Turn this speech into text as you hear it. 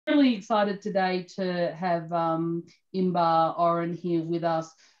really excited today to have Inbar Oren here with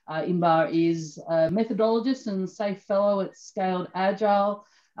us. Inbar is a methodologist and SAFe Fellow at Scaled Agile.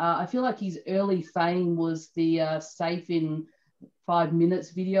 I feel like his early fame was the SAFe in 5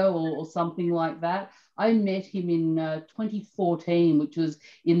 minutes video or something like that. I met him in 2014, which was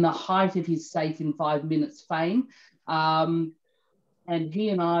in the height of his SAFe in 5 minutes fame. And he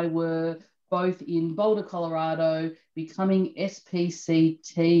and I were both in Boulder, Colorado, becoming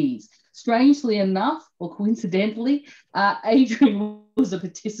SPCTs. Strangely enough, or coincidentally, Adrian was a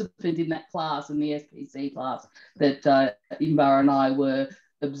participant in that class, in the SPC class that Inbar and I were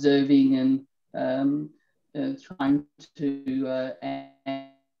observing and trying to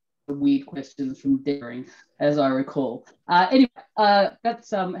answer weird questions from Daring, as I recall. Anyway,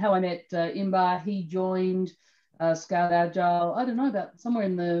 that's how I met Inbar. He joined Scaled Agile, I don't know, about somewhere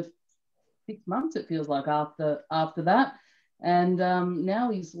in the 6 months, it feels like, after that. And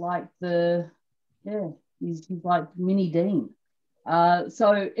now he's like he's like mini Dean.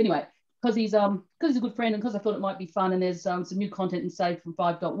 So anyway, because he's a good friend and because I thought it might be fun, and there's some new content in SAFe from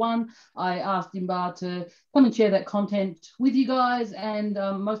 5.1, I asked Inbar to come and share that content with you guys, and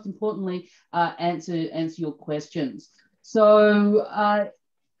most importantly, answer your questions. So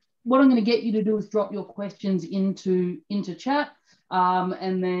what I'm going to get you to do is drop your questions into chat,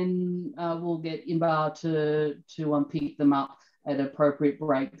 and then we'll get Inbar to pick them up at appropriate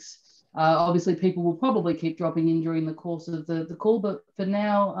breaks. Obviously, people will probably keep dropping in during the course of the call, but for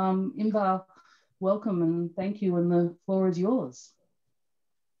now, Inbar, welcome and thank you, and the floor is yours.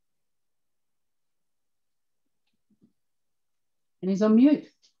 And he's on mute.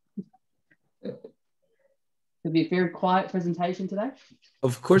 It'll be a very quiet presentation today.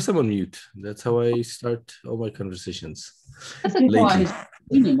 Of course I'm on mute. That's how I start all my conversations. That's a quiet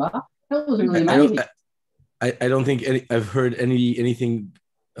Inbar. That was really amazing. I don't think I've heard anything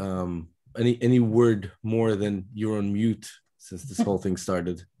any word more than you're on mute since this whole thing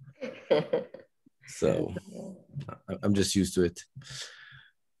started. So I'm just used to it.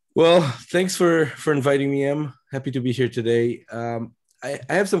 Well, thanks for inviting me, Em. Happy to be here today. I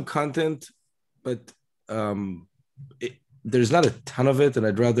have some content, but there's not a ton of it, and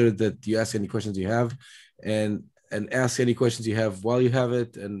I'd rather that you ask any questions you have and ask any questions you have while you have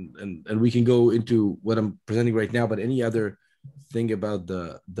it, and we can go into what I'm presenting right now, but any other thing about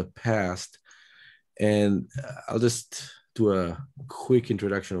the past. And I'll just do a quick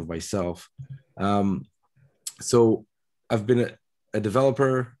introduction of myself. So I've been a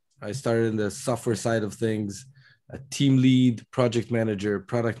developer. I started in the software side of things, a team lead, project manager,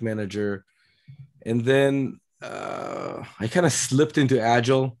 product manager, and then I kind of slipped into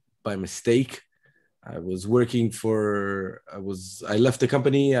Agile by mistake. I left the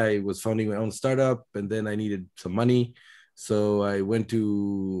company. I was founding my own startup, and then I needed some money. So I went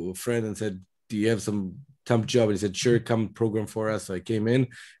to a friend and said, do you have some temp job? And he said, sure, come program for us. So I came in,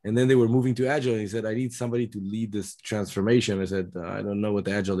 and then they were moving to Agile. And he said, I need somebody to lead this transformation. I said, I don't know what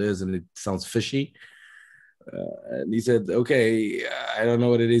the Agile is, and it sounds fishy. And he said, okay, I don't know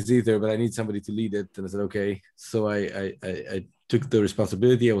what it is either, but I need somebody to lead it. And I said, okay. So I took the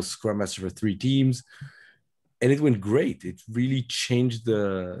responsibility. I was Scrum Master for 3 teams, and it went great. It really changed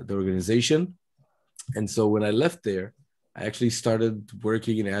the organization. And so when I left there, I actually started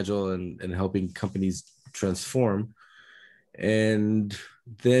working in Agile and helping companies transform. And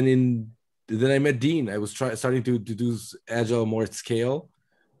then I met Dean. I was starting to do Agile more at scale.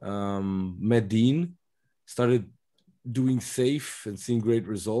 Met Dean, started doing SAFe and seeing great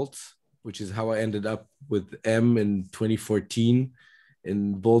results, which is how I ended up with M in 2014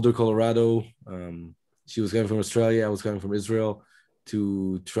 in Boulder, Colorado. She was coming from Australia. I was coming from Israel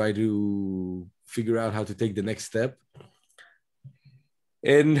to try to figure out how to take the next step.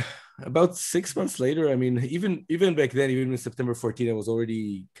 And about 6 months later, I mean, even back then, even in September 14, I was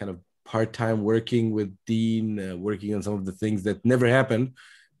already kind of part-time working with Dean, working on some of the things that never happened,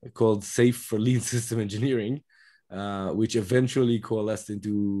 called SAFe for Lean System Engineering, which eventually coalesced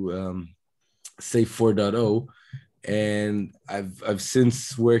into SAFe 4.0. And I've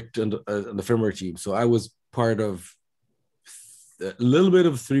since worked on the firmware team. So I was part of a little bit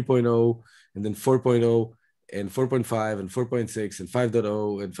of 3.0, and then 4.0, and 4.5, and 4.6, and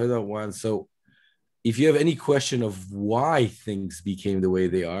 5.0, and 5.1. So if you have any question of why things became the way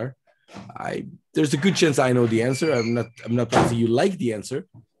they are, there's a good chance I know the answer. I'm not promising you like the answer,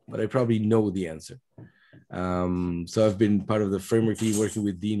 but I probably know the answer. So I've been part of the framework team, working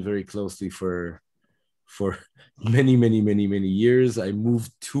with Dean very closely for many years. I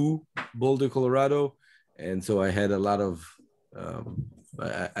moved to Boulder, Colorado, and so I had a lot of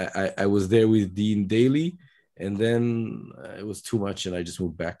I was there with Dean daily, And then it was too much and I just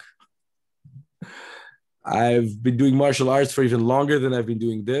moved back. I've been doing martial arts for even longer than I've been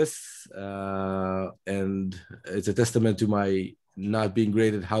doing this. And it's a testament to my not being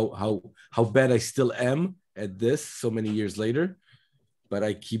great at how bad I still am at this so many years later, but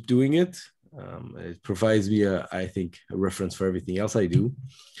I keep doing it. It provides me I think a reference for everything else I do.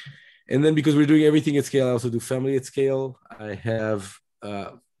 And then because we're doing everything at scale, I also do family at scale. I have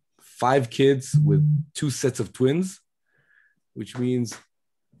 5 kids with 2 sets of twins, which means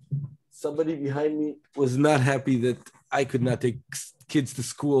somebody behind me was not happy that I could not take kids to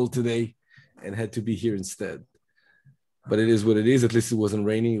school today and had to be here instead. But it is what it is. At least it wasn't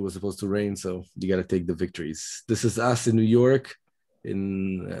raining. It was supposed to rain, so you got to take the victories. This is us in New York,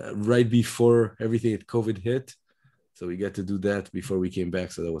 right before everything at COVID hit. So we got to do that before we came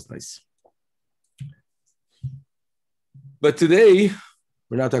back. So that was nice. But today,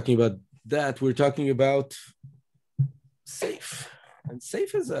 we're not talking about that. We're talking about SAFe. And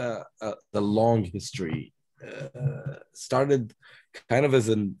SAFe has a long history. Started kind of as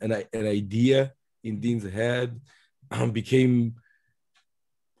an idea in Dean's head, became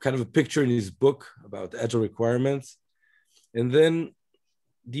kind of a picture in his book about agile requirements. And then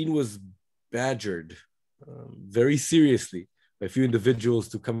Dean was badgered very seriously by a few individuals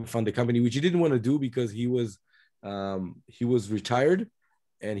to come fund the company, which he didn't want to do because he was retired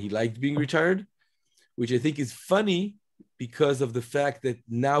and he liked being retired, which I think is funny because of the fact that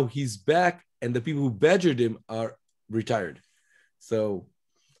now he's back and the people who badgered him are retired. So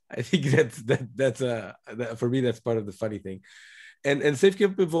I think that's for me, that's part of the funny thing. And SAFe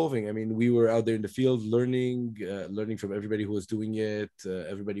kept evolving. I mean, we were out there in the field learning from everybody who was doing it.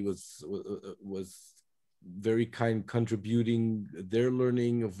 Everybody was very kind, contributing their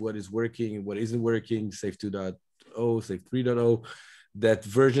learning of what is working and what isn't working. SAFe 2.0, SAFe 3.0, that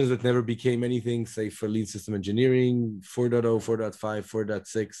versions that never became anything, SAFe for lean system engineering, 4.0, 4.5,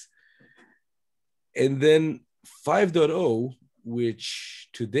 4.6. And then 5.0, which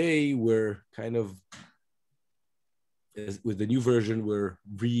today we're kind of, with the new version, we're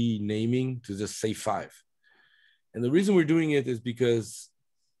renaming to just SAFe 5. And the reason we're doing it is because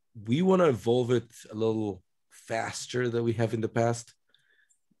we want to evolve it a little faster than we have in the past.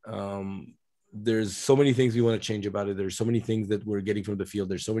 There's so many things we want to change about it. There's so many things that we're getting from the field.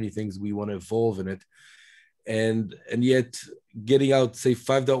 There's so many things we want to evolve in it. And yet getting out, say,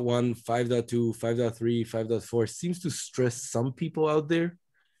 5.1, 5.2, 5.3, 5.4 seems to stress some people out there.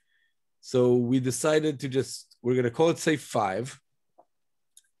 So we decided to we're going to call it SAFe 5,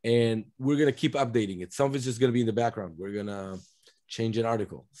 and we're going to keep updating it. Some of it's just going to be in the background. We're going to change an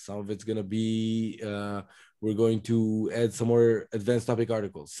article. Some of it's going to be, we're going to add some more advanced topic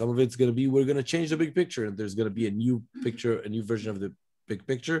articles. Some of it's going to be, we're going to change the big picture, and there's going to be a new picture, a new version of the big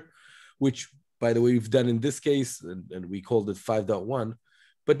picture, which, by the way, we've done in this case, and we called it 5.1,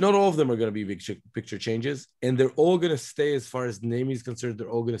 but not all of them are going to be big picture changes. And they're all going to stay, as far as naming is concerned, they're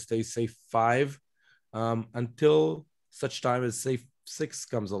all going to stay SAFe 5 until such time as SAFe 6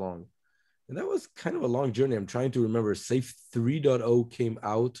 comes along. And that was kind of a long journey. I'm trying to remember. SAFe 3.0 came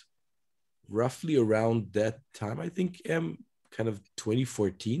out roughly around that time, I think, kind of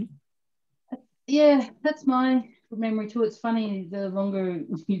 2014. Yeah, that's my memory too. It's funny, the longer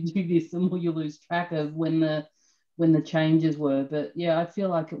you do this, the more you lose track of when the changes were. But yeah, I feel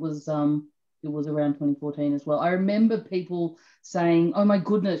like it was around 2014 as well. I remember people saying, "Oh my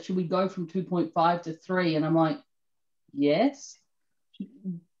goodness, should we go from 2.5 to 3?" And I'm like, yes.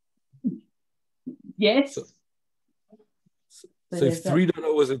 Yes. So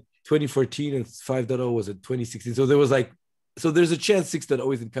 3.0 was in 2014 and 5.0 was in 2016. So there's a chance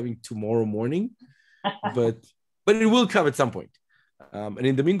 6.0 isn't coming tomorrow morning, but it will come at some point. And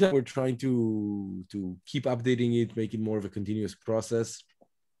in the meantime, we're trying to keep updating it, make it more of a continuous process,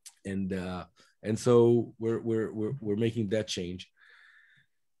 and so we're making that change.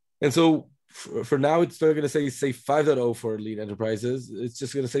 And so for now, it's not going to say SAFe 5.0 for lean enterprises. It's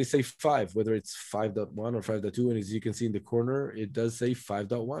just going to say SAFe 5, whether it's 5.1 or 5.2. And as you can see in the corner, it does say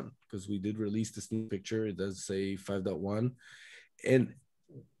 5.1 because we did release this new picture. It does say 5.1. And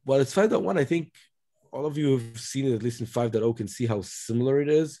while it's 5.1, I think all of you have seen it, at least in 5.0, can see how similar it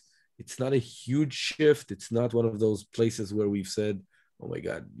is. It's not a huge shift. It's not one of those places where we've said, oh my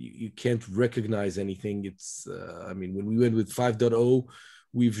God, you can't recognize anything. It's, when we went with 5.0,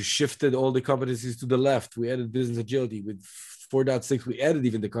 we've shifted all the competencies to the left. We added business agility. With 4.6, we added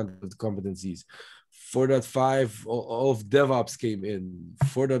even the competencies. 4.5, all of DevOps came in.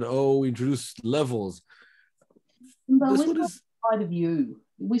 4.0 introduced levels. But this one is side of you.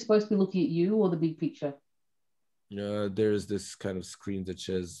 Are we supposed to be looking at you or the big picture? There's this kind of screen that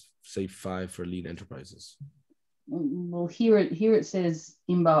says SAFe 5 for lean enterprises. Well, here it says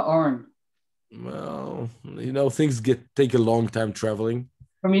Inbar Oren. Well, things take a long time traveling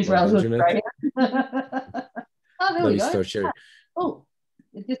From on Israel the to internet. Australia. Oh, there Let we me go. start sharing. Oh,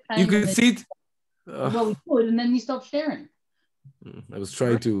 it just You came and can then, see it. well, we could, and then you stopped sharing. I was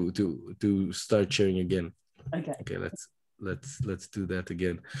trying to start sharing again. Okay. Okay, let's do that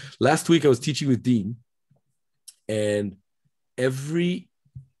again. Last week I was teaching with Dean, and every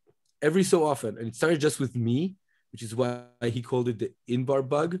so often, and it started just with me, which is why he called it the Inbar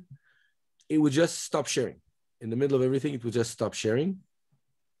bug. It would just stop sharing. In the middle of everything, it would just stop sharing.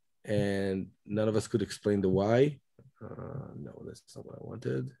 And none of us could explain the why. No, that's not what I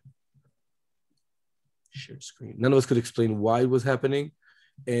wanted. Shared screen. None of us could explain why it was happening.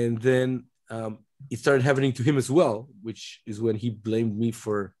 And then it started happening to him as well, which is when he blamed me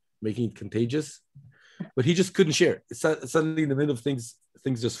for making it contagious. But he just couldn't share. Suddenly in the middle of things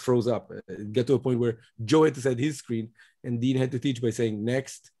just froze up. It got to a point where Joe had to set his screen and Dean had to teach by saying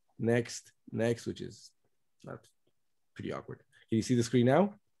next, next, next, which is not pretty awkward. Can you see the screen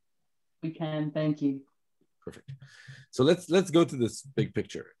now? We can, thank you. Perfect. So let's go to this big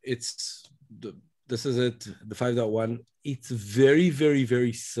picture. This is it, the 5.1. It's very, very,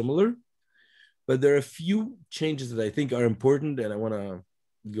 very similar, but there are a few changes that I think are important, and I want to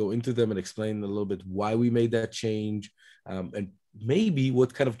go into them and explain a little bit why we made that change, and maybe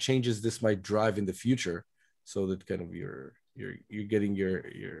what kind of changes this might drive in the future, so that kind of you're getting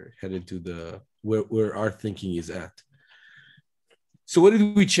your head into the where our thinking is at. So what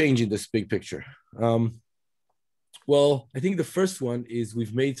did we change in this big picture? Well, I think the first one is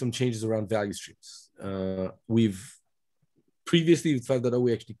we've made some changes around value streams. We've previously with 5.0,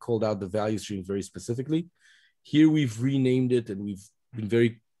 we actually called out the value streams very specifically. Here we've renamed it, and we've been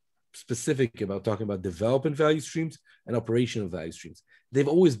very specific about talking about development value streams and operational value streams. They've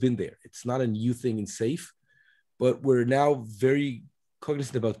always been there. It's not a new thing in SAFe, but we're now very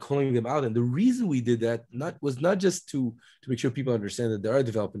cognizant about calling them out. And the reason we did that was not just to make sure people understand that there are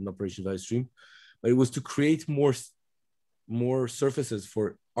development and operational value stream, but it was to create more surfaces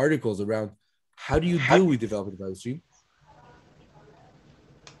for articles around how do you deal with development value stream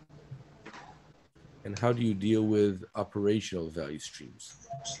and how do you deal with operational value streams.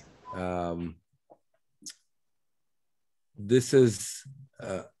 I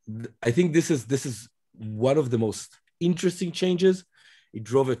think this is one of the most interesting changes. It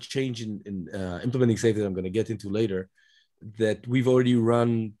drove a change in implementing SAFe that I'm going to get into later, that we've already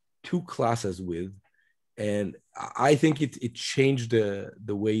run 2 classes with. And I think it changed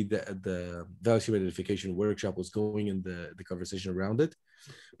the way that the value stream identification workshop was going and the conversation around it.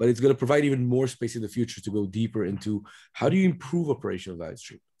 But it's going to provide even more space in the future to go deeper into how do you improve operational value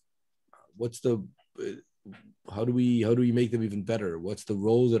stream? How do we make them even better? What's the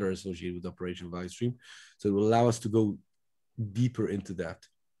roles that are associated with operational value stream? So it will allow us to go deeper into that.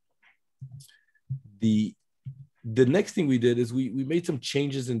 The next thing we did is we made some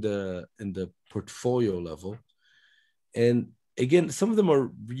changes in the portfolio level. And again, some of them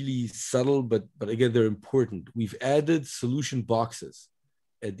are really subtle, but again, they're important. We've added solution boxes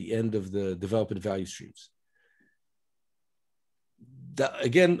at the end of the development value streams.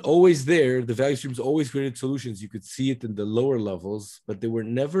 Again, always there, the value streams always created solutions. You could see it in the lower levels, but they were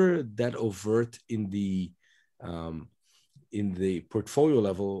never that overt in the portfolio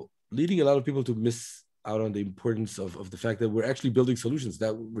level, leading a lot of people to miss out on the importance of the fact that we're actually building solutions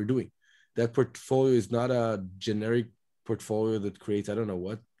that we're doing. That portfolio is not a generic portfolio that creates, I don't know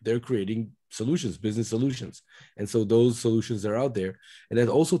what, they're creating solutions, business solutions. And so those solutions are out there. And that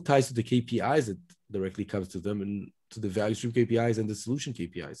also ties to the KPIs that directly comes to them and to the value stream KPIs and the solution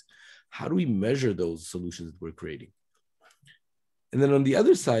KPIs. How do we measure those solutions that we're creating? And then on the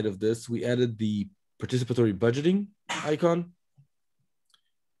other side of this, we added the participatory budgeting icon.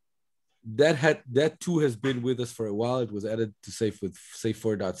 That too has been with us for a while. It was added to SAFe with SAFe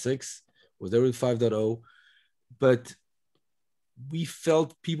 4.6, was there with 5.0, but we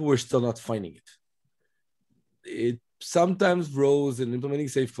felt people were still not finding it. It sometimes rose in implementing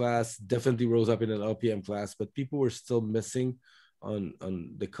SAFe class, definitely rose up in an LPM class, but people were still missing on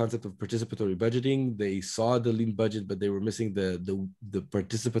the concept of participatory budgeting. They saw the lean budget, but they were missing the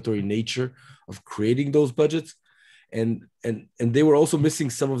participatory nature of creating those budgets. And they were also missing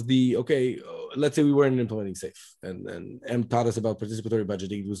some of the, let's say we weren't implementing SAFe and M taught us about participatory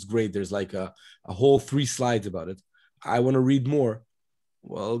budgeting. It was great. There's like a whole 3 slides about it. I want to read more.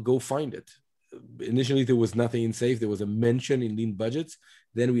 Well, go find it. Initially, there was nothing in SAFe. There was a mention in lean budgets.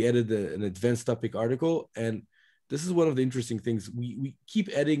 Then we added an advanced topic article. And this is one of the interesting things. We keep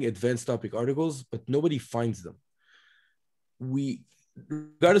adding advanced topic articles, but nobody finds them.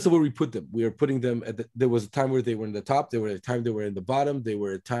 regardless of where we put them, we are putting them there was a time where they were in the top, there were a time they were in the bottom, there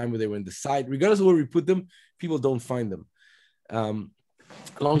were a time where they were in the side. Regardless of where we put them, people don't find them.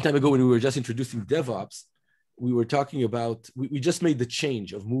 A long time ago, when we were just introducing DevOps, we were talking about, we just made the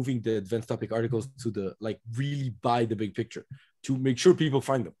change of moving the advanced topic articles to the, like, really by the big picture to make sure people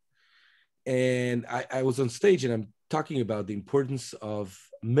find them. And I was on stage and I'm talking about the importance of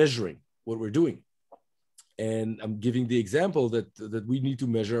measuring what we're doing. And I'm giving the example that we need to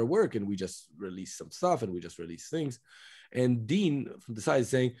measure our work, and we just release some stuff and we just release things. And Dean from the side is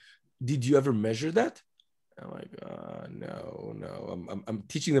saying, did you ever measure that? I'm like, no. I'm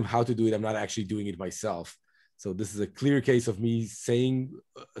teaching them how to do it. I'm not actually doing it myself. So this is a clear case of me saying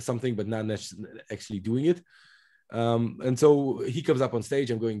something, but not actually doing it. And so he comes up on stage,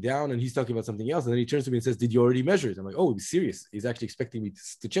 I'm going down, and he's talking about something else. And then he turns to me and says, did you already measure it? I'm like, oh, he's serious. He's actually expecting me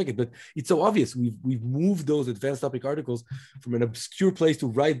to check it. But it's so obvious. We've moved those advanced topic articles from an obscure place to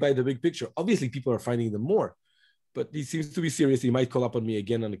right by the big picture. Obviously, people are finding them more. But he seems to be serious. He might call up on me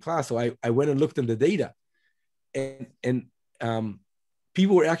again on the class. So I went and looked in the data. And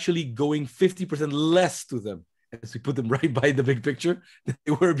people were actually going 50% less to them as we put them right by the big picture than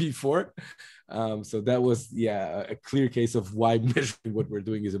they were before. So that was, a clear case of why measuring what we're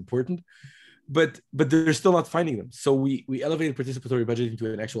doing is important. But they're still not finding them. So we elevated participatory budgeting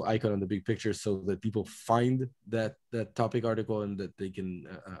to an actual icon on the big picture so that people find that topic article and that they can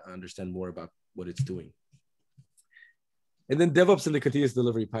understand more about what it's doing. And then DevOps and the continuous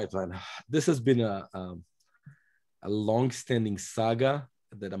delivery pipeline. This has been a long-standing saga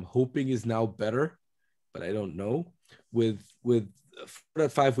that I'm hoping is now better, but I don't know. With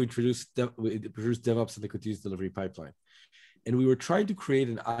 4.5, we introduced DevOps and the continuous delivery pipeline. And we were trying to create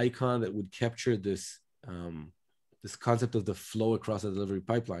an icon that would capture this concept of the flow across the delivery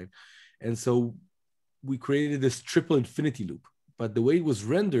pipeline. And so we created this triple infinity loop, but the way it was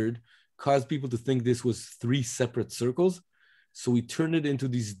rendered caused people to think this was 3 separate circles. So we turned it into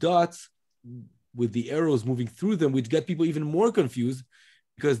these dots with the arrows moving through them, which got people even more confused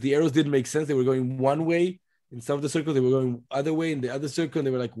because the arrows didn't make sense. They were going one way in some of the circles, they were going other way in the other circle, and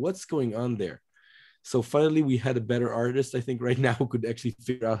they were like, what's going on there? So finally, we had a better artist, I think, right now, who could actually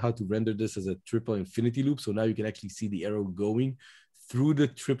figure out how to render this as a triple infinity loop. So now you can actually see the arrow going through the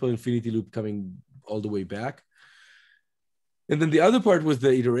triple infinity loop, coming all the way back. And then the other part was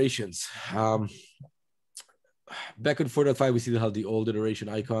the iterations. Back in 4.5, we see the old iteration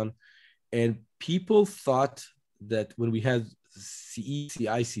icon. And people thought that when we had CE,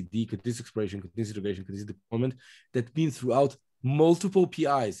 CI, CD, continuous exploration, continuous integration, continuous deployment, that means throughout multiple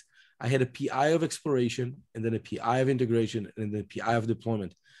PIs. I had a PI of exploration, and then a PI of integration, and then a PI of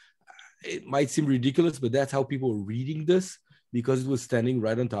deployment. It might seem ridiculous, but that's how people were reading this because it was standing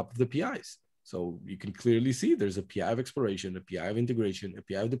right on top of the PIs. So you can clearly see there's a PI of exploration, a PI of integration, a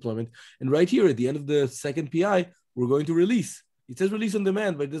PI of deployment. And right here at the end of the second PI, we're going to release. It says release on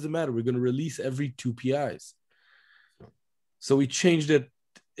demand, but it doesn't matter. We're going to release every 2 PIs. So we changed it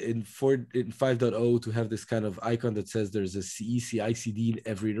in 5.0 to have this kind of icon that says there's a CE, CI, CD in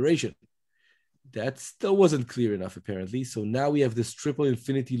every iteration. That still wasn't clear enough, apparently. So now we have this triple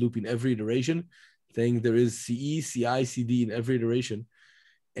infinity loop in every iteration, saying there is CE, CI, CD in every iteration.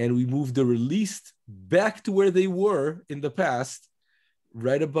 And we moved the released back to where they were in the past,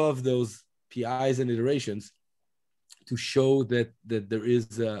 right above those PIs and iterations, to show that there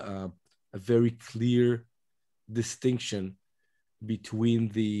is a very clear distinction between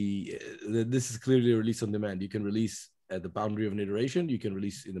this is clearly a release on demand. You can release at the boundary of an iteration, you can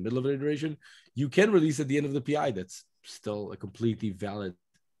release in the middle of an iteration, you can release at the end of the PI. That's still a completely valid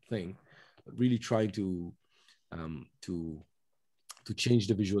thing. But really trying to change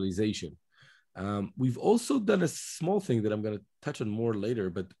the visualization. We've also done a small thing that I'm going to touch on more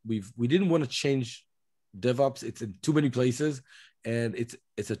later, but we didn't want to change DevOps. It's in too many places, and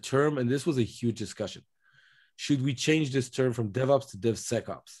it's a term, and this was a huge discussion. Should we change this term from DevOps to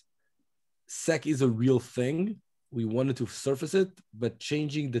DevSecOps? Sec is a real thing. We wanted to surface it, but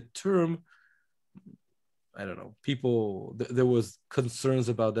changing the term, I don't know. There was concerns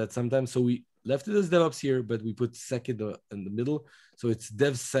about that sometimes. So we left it as DevOps here, but we put Sec in the middle. So it's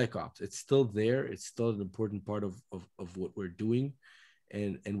DevSecOps. It's still there. It's still an important part of what we're doing,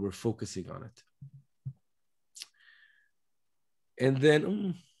 and we're focusing on it. And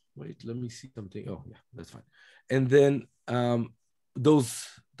then, wait, let me see something. Oh, yeah, that's fine. And then those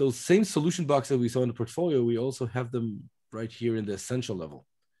same solution boxes that we saw in the portfolio, we also have them right here in the essential level.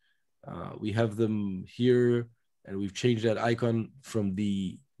 We have them here, and we've changed that icon from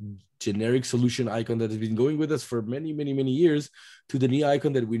the generic solution icon that has been going with us for many, many, many years to the new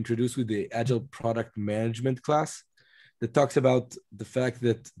icon that we introduced with the Agile product management class. that talks about the fact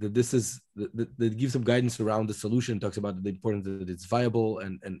that this is that gives some guidance around the solution, talks about the importance that it's viable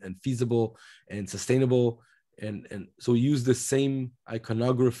and feasible and sustainable. And so we use the same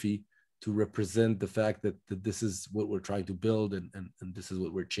iconography to represent the fact that this is what we're trying to build and this is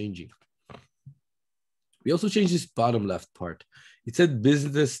what we're changing. We also changed this bottom left part. It said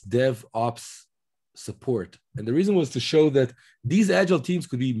business, dev, ops, support. And the reason was to show that these agile teams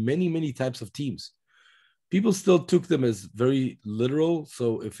could be many, many types of teams. People still took them as very literal.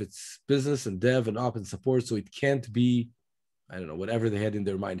 So if it's business and dev and ops and support, so it can't be, I don't know, whatever they had in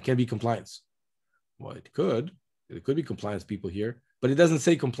their mind. It can't be compliance. Well, it could. It could be compliance people here, but it doesn't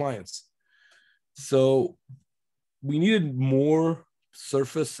say compliance. So we needed more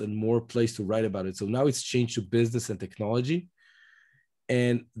surface and more place to write about it. So now it's changed to business and technology.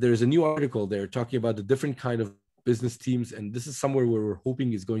 And there's a new article there talking about the different kind of business teams. And this is somewhere where we're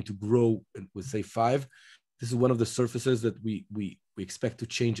hoping is going to grow with SAFe 5. This is one of the surfaces that we expect to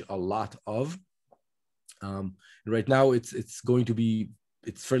change a lot of. And right now it's going to be,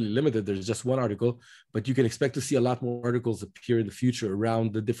 it's fairly limited. There's just one article, but you can expect to see a lot more articles appear in the future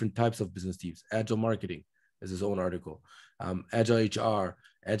around the different types of business teams. Agile marketing is his own article. Agile HR,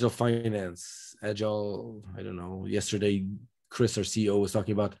 Agile finance, Agile, I don't know, yesterday, Chris, our CEO, was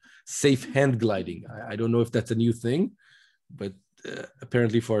talking about SAFe hand gliding. I don't know if that's a new thing, but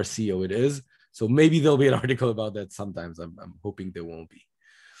apparently for our CEO it is. So maybe there'll be an article about that sometimes. I'm hoping there won't be.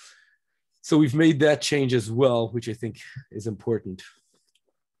 So we've made that change as well, which I think is important.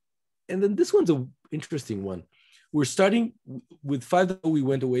 And then this one's an interesting one. We're starting with 5.0, we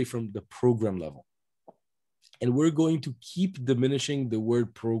went away from the program level. And we're going to keep diminishing the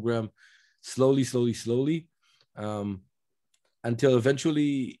word program slowly, until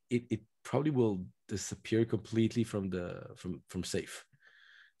eventually it probably will disappear completely from SAFe.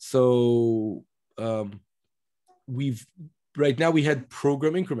 So right now we had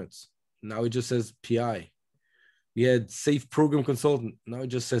program increments. Now it just says PI. We had SAFe program consultant. Now it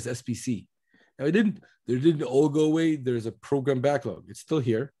just says SPC. Now they didn't all go away. There's a program backlog. It's still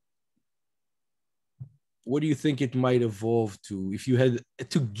here. What do you think it might evolve to? If you had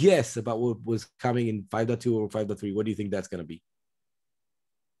to guess about what was coming in 5.2 or 5.3, what do you think that's going to be?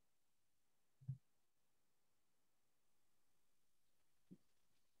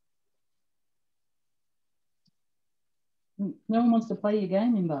 No one wants to play your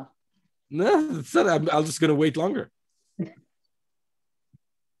game, Inbar. No, it's not. I'm just going to wait longer.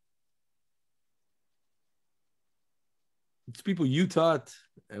 It's people you taught,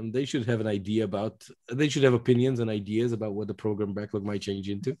 and they should have an idea about, they should have opinions and ideas about what the program backlog might change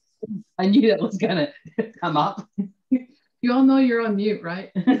into. I knew that was going to come up. You all know you're on mute,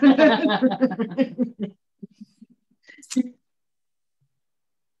 right?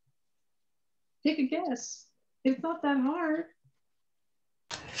 Take a guess. It's not that hard.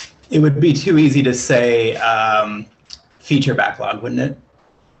 It would be too easy to say feature backlog, wouldn't it?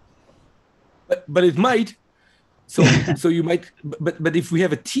 But it might. So you might, but if we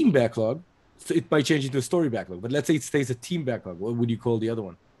have a team backlog, so it might change into a story backlog. But let's say it stays a team backlog. What would you call the other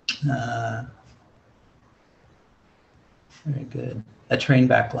one? Very good. A train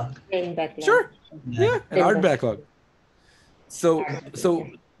backlog. Train backlog. Sure. Yeah, an art backlog. So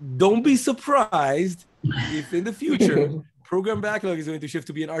don't be surprised if in the future program backlog is going to shift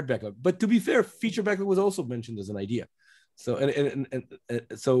to be an art backlog. But to be fair, feature backlog was also mentioned as an idea. So and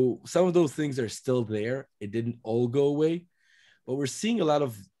so some of those things are still there. It didn't all go away, but we're seeing a lot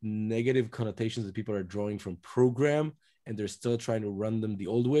of negative connotations that people are drawing from program, and they're still trying to run them the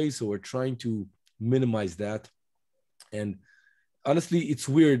old way. So we're trying to minimize that. And honestly, it's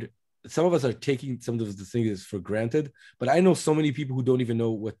weird. Some of us are taking some of the things for granted, but I know so many people who don't even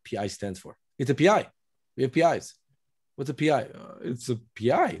know what PI stands for. It's a PI. We have PIs. What's a PI? It's a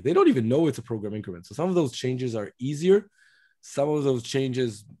PI. They don't even know it's a program increment. So some of those changes are easier. Some of those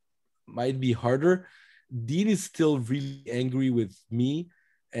changes might be harder. Dean is still really angry with me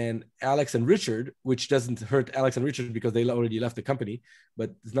and Alex and Richard, which doesn't hurt Alex and Richard because they already left the company,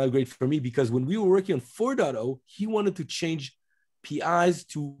 but it's not great for me because when we were working on 4.0, he wanted to change PIs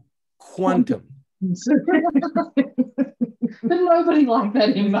to quantum. But nobody liked that,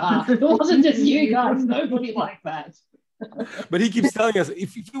 Inbar. It wasn't just you guys. Nobody liked that. But he keeps telling us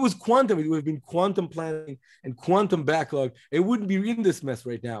if it was quantum, it would have been quantum planning and quantum backlog. It wouldn't be in this mess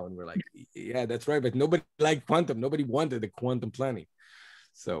right now. And we're like, yeah, that's right. But nobody liked quantum. Nobody wanted the quantum planning.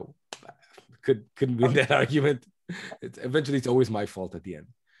 So couldn't win that argument. Eventually, it's always my fault at the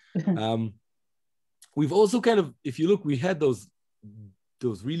end. We've also kind of, if you look, we had those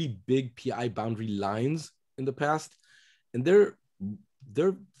really big PI boundary lines in the past, and they're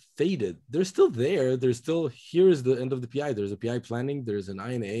they're faded. They're still there. They're still, here is the end of the PI. There's a PI planning, there's an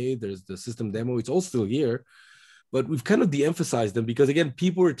INA, there's the system demo. It's all still here. But we've kind of de-emphasized them because, again,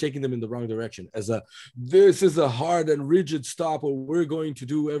 people are taking them in the wrong direction as this is a hard and rigid stop, or we're going to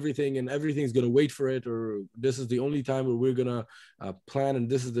do everything and everything's going to wait for it, or this is the only time where we're going to plan, and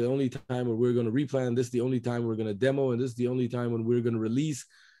this is the only time where we're going to replan, and this is the only time we're going to demo, and this is the only time when we're going to release.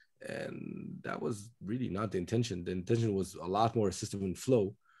 And that was really not the intention. The intention was a lot more system and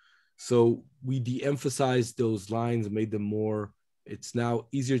flow. So we de-emphasized those lines and made them more, it's now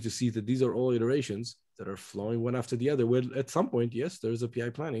easier to see that these are all iterations that are flowing one after the other. Well, at some point, yes, there's a PI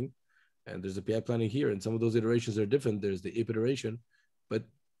planning, and there's a PI planning here, and some of those iterations are different. There's the IP iteration, but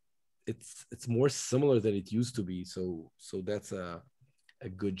it's more similar than it used to be. So that's a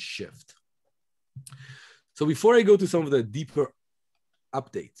good shift. So before I go to some of the deeper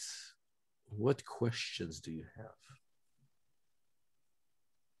updates, what questions do you have?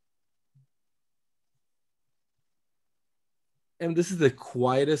 And this is the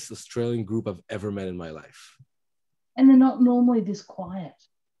quietest Australian group I've ever met in my life. And they're not normally this quiet.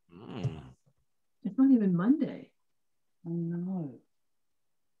 It's not even Monday. I know.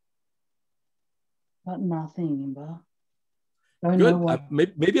 But nothing, Inbar. Good.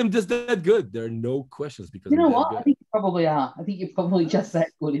 Maybe I'm just that good. There are no questions because you know what? Good. I think you probably are. I think you're probably just that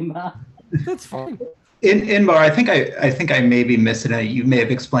good, Inbar. That's fine. Inbar, I think I maybe missed it. You may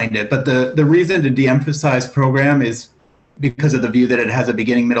have explained it, but the reason to de-emphasize program is because of the view that it has a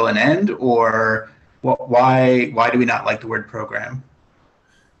beginning, middle, and end, or why do we not like the word program?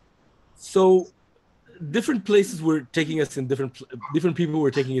 So different places were taking us in different people were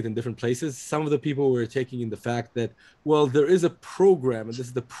taking it in different places. Some of the people were taking in the fact that, well, there is a program, and this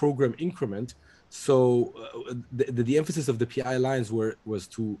is the program increment. So the emphasis of the PI lines was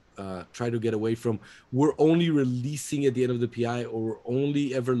to try to get away from, we're only releasing at the end of the PI, or we're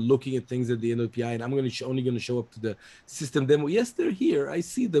only ever looking at things at the end of the PI, and I'm only going to show up to the system demo. Yes, they're here, I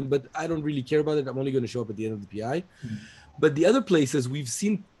see them, but I don't really care about it. I'm only going to show up at the end of the PI. But the other places, we've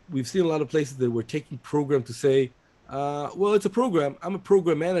seen a lot of places that were taking program to say, well, it's a program. I'm a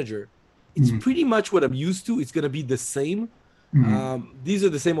program manager. It's pretty much what I'm used to. It's going to be the same. These are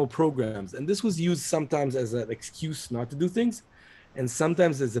the same old programs. And this was used sometimes as an excuse not to do things, and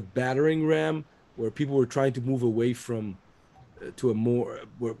sometimes as a battering ram where people were trying to move away from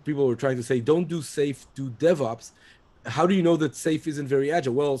where people were trying to say, don't do SAFe, do DevOps. How do you know that SAFe isn't very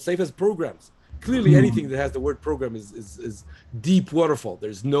agile? Well, SAFe has programs. Clearly, anything that has the word program is deep waterfall.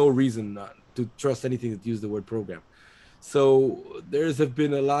 There's no reason to trust anything that uses the word program. So have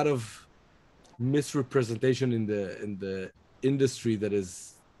been a lot of misrepresentation in the industry that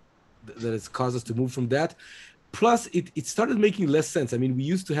has caused us to move from that. Plus, it started making less sense. I mean, we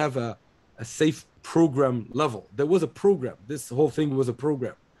used to have a SAFe program level. There was a program. This whole thing was a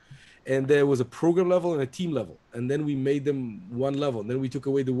program. And there was a program level and a team level. And then we made them one level. And then we took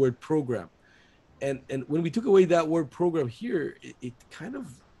away the word program. And when we took away that word program here, it kind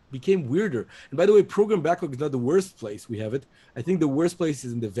of became weirder. And by the way, program backlog is not the worst place we have it. I think the worst place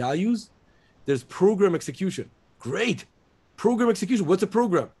is in the values. There's program execution. Great. Program execution. What's a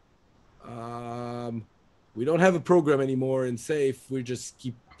program? We don't have a program anymore in SAFe. We just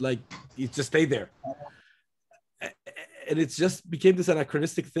keep it just stayed there. And it's just became this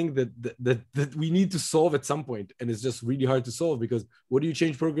anachronistic thing that we need to solve at some point. And it's just really hard to solve because what do you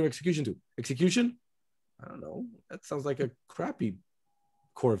change program execution to? Execution? I don't know. That sounds like a crappy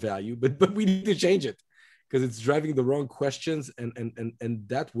core value, but we need to change it because it's driving the wrong questions. And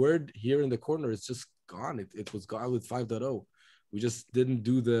that word here in the corner is just gone. It was gone with 5.0. We just didn't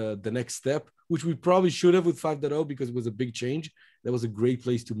do the next step, which we probably should have with 5.0 because it was a big change. That was a great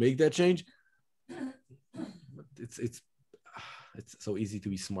place to make that change. But it's so easy to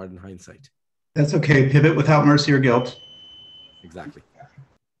be smart in hindsight. That's okay. Pivot without mercy or guilt. Exactly.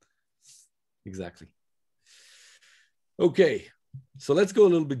 Okay, so let's go a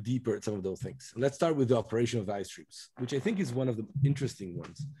little bit deeper at some of those things. Let's start with the operational value streams, which I think is one of the interesting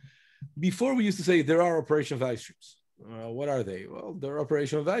ones. Before we used to say there are operational value streams. What are they? Well, they're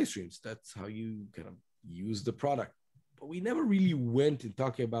operational value streams. That's how you kind of use the product. But we never really went in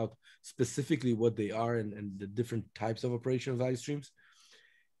talking about specifically what they are and the different types of operational value streams.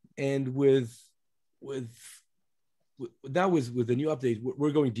 And with the new update,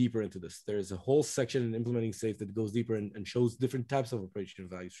 we're going deeper into this. There's a whole section in implementing SAFe that goes deeper and shows different types of operational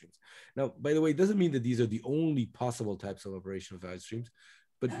value streams. Now, by the way, it doesn't mean that these are the only possible types of operational value streams,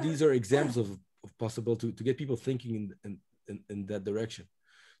 but these are examples of possible to get people thinking in that direction.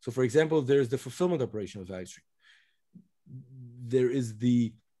 So for example, there's the fulfillment operational value stream. There is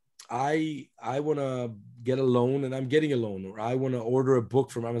the I want to get a loan and I'm getting a loan, or I want to order a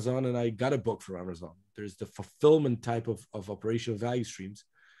book from Amazon and I got a book from Amazon. There's the fulfillment type of operational value streams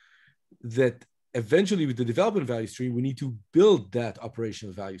that eventually with the development value stream, we need to build that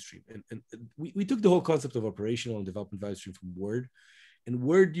operational value stream. And we took the whole concept of operational and development value stream from Word. And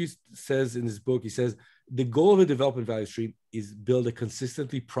Word says in his book, he says, the goal of a development value stream is build a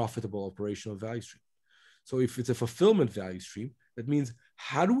consistently profitable operational value stream. So if it's a fulfillment value stream, that means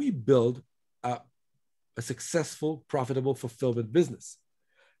how do we build a successful, profitable fulfillment business?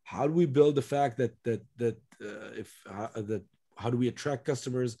 How do we build the fact that how do we attract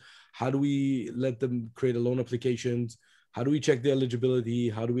customers? How do we let them create a loan applications? How do we check the eligibility?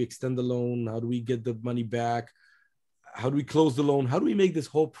 How do we extend the loan? How do we get the money back? How do we close the loan? How do we make this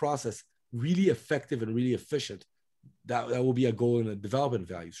whole process really effective and really efficient? That will be a goal in a development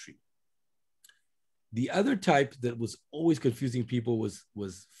value stream. The other type that was always confusing people was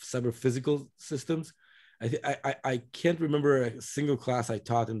cyber physical systems. I can't remember a single class I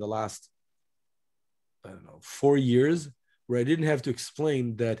taught in the last, 4 years where I didn't have to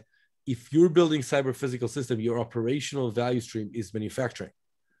explain that if you're building cyber physical system, your operational value stream is manufacturing.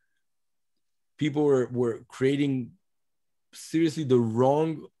 People were creating seriously the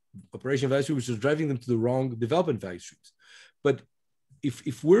wrong operational value stream, which was driving them to the wrong development value streams. But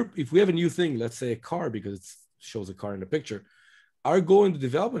if we have a new thing, let's say a car, because it shows a car in the picture, our goal in the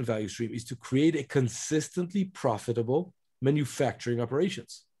development value stream is to create a consistently profitable manufacturing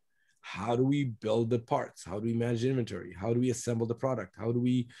operations. How do we build the parts? How do we manage inventory? How do we assemble the product? How do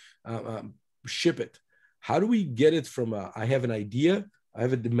we ship it? How do we get it from I have an idea, I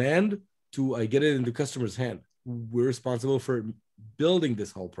have a demand, to I get it in the customer's hand? We're responsible for building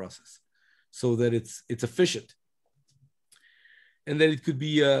this whole process so that it's efficient. And then it could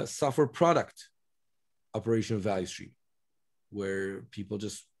be a software product operational value stream where people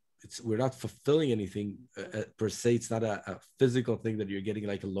we're not fulfilling anything per se. It's not a physical thing that you're getting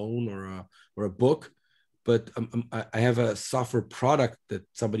like a loan or a book, but I have a software product that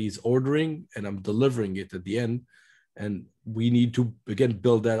somebody is ordering and I'm delivering it at the end. And we need to, again,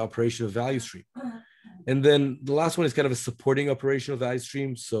 build that operational value stream. And then the last one is kind of a supporting operational value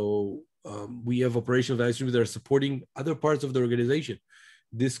stream. So we have operational value streams that are supporting other parts of the organization.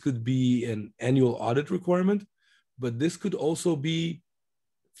 This could be an annual audit requirement, but this could also be,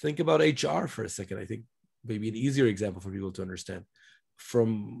 think about HR for a second. I think maybe an easier example for people to understand.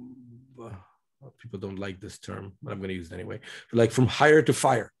 People don't like this term, but I'm going to use it anyway. Like from hire to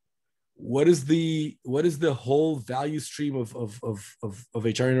fire. What is the whole value stream of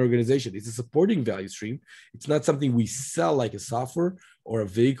HR in an organization? It's a supporting value stream. It's not something we sell like a software or a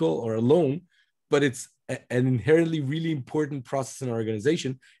vehicle or a loan, but it's an inherently really important process in our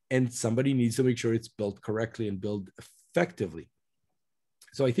organization, and somebody needs to make sure it's built correctly and built effectively.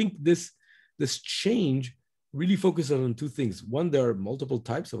 So I think this change really focuses on two things. One, there are multiple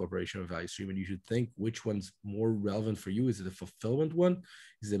types of operational value stream, and you should think which one's more relevant for you. Is it a fulfillment one?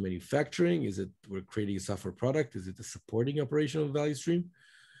 Is it manufacturing? Is it we're creating a software product? Is it a supporting operational value stream?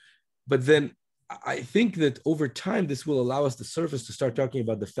 But then I think that over time, this will allow us the surface to start talking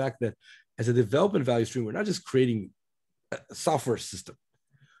about the fact that as a development value stream, we're not just creating a software system.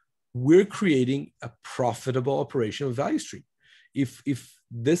 We're creating a profitable operational value stream. If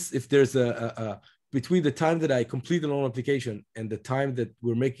there's between the time that I complete the loan application and the time that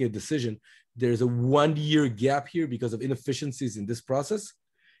we're making a decision, there's a 1 year gap here because of inefficiencies in this process.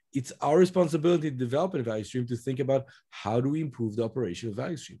 It's our responsibility to develop a value stream to think about how do we improve the operational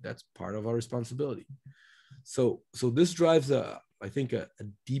value stream. That's part of our responsibility. So this drives I think a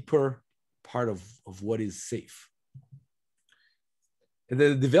deeper part of what is SAFe. And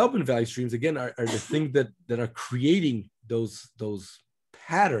then the development value streams, again, are the things that are creating those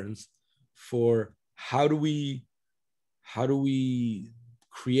patterns for how do we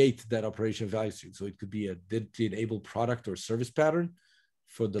create that operational value stream. So it could be a digitally enabled product or service pattern.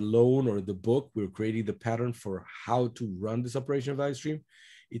 For the loan or the book, we're creating the pattern for how to run this operational value stream.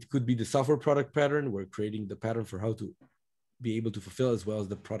 It could be the software product pattern. We're creating the pattern for how to be able to fulfill as well as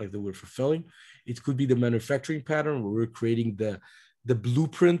the product that we're fulfilling. It could be the manufacturing pattern where we're creating the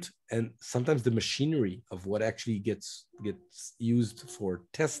blueprint and sometimes the machinery of what actually gets used for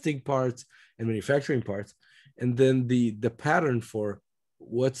testing parts and manufacturing parts. And then the pattern for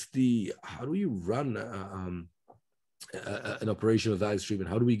how do we run an operational value stream and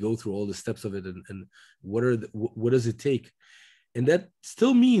how do we go through all the steps of it and what does it take? And that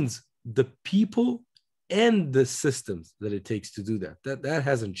still means the people and the systems that it takes to do that. That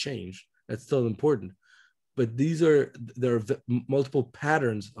hasn't changed. That's still important. but there are multiple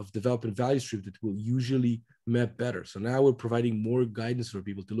patterns of development value stream that will usually map better. So now we're providing more guidance for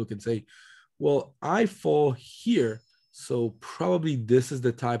people to look and say, well, I fall here, so probably this is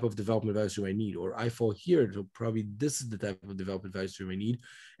the type of development value stream I need, or I fall here, so probably this is the type of development value stream I need,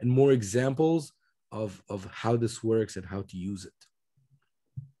 and more examples of how this works and how to use it.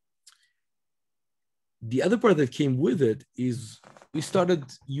 The other part that came with it is we started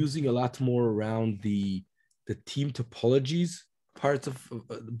using a lot more around the team topologies parts of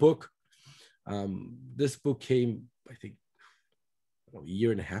the book. This book came, I think, a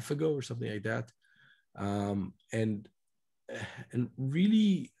year and a half ago or something like that, and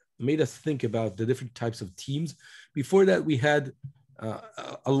really made us think about the different types of teams. Before that, we had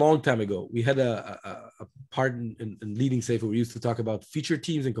a long time ago, we had a part in leading SAFe where we used to talk about feature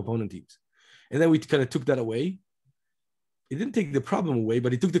teams and component teams. And then we kind of took that away. It didn't take the problem away,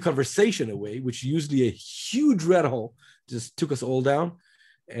 but it took the conversation away, which usually a huge rat hole just took us all down.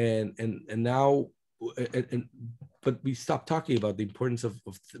 And now, but we stopped talking about the importance of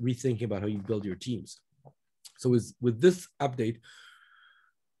rethinking about how you build your teams. So with this update,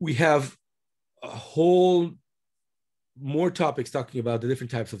 we have a whole more topics talking about the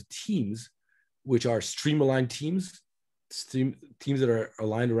different types of teams, which are stream-aligned teams, teams that are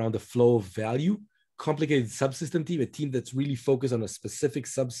aligned around the flow of value, complicated subsystem team, a team that's really focused on a specific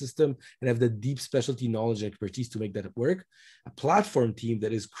subsystem and have the deep specialty knowledge and expertise to make that work, a platform team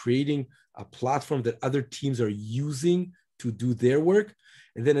that is creating a platform that other teams are using to do their work,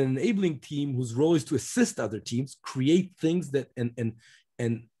 and then an enabling team whose role is to assist other teams, create things that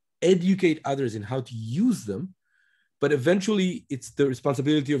and educate others in how to use them. But eventually, it's the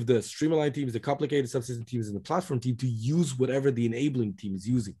responsibility of the stream-aligned teams, the complicated subsystem teams, and the platform team to use whatever the enabling team is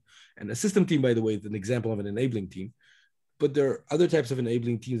using. And a system team, by the way, is an example of an enabling team. But there are other types of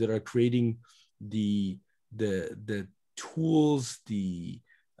enabling teams that are creating the tools, the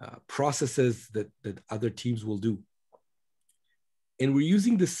processes that other teams will do. And we're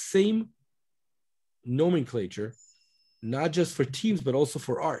using the same nomenclature, not just for teams, but also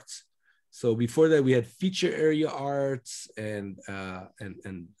for arts. So before that, we had feature area arts and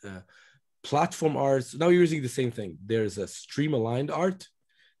platform arts. Now we're using the same thing. There's a stream aligned art.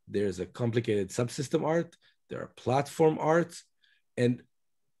 There's a complicated subsystem art. There are platform arts. And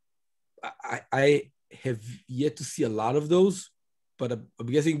I have yet to see a lot of those, but I'm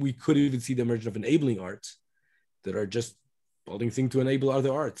guessing we could even see the emergence of enabling arts that are just building things to enable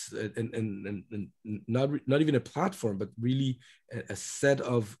other arts and not even a platform, but really a set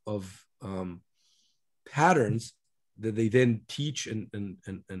of patterns that they then teach and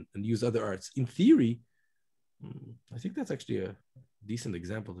use other arts. In theory, I think that's actually a decent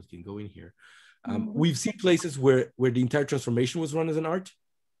example that can go in here. We've seen places where the entire transformation was run as an art.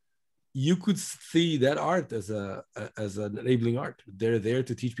 You could see that art as an enabling art. They're there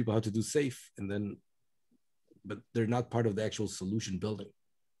to teach people how to do SAFe, but they're not part of the actual solution building.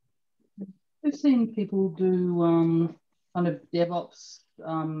 We've seen people do kind of DevOps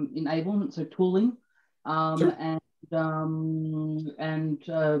enablement, so tooling, Sure. and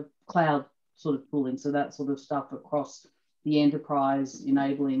cloud sort of tooling, so that sort of stuff across the enterprise,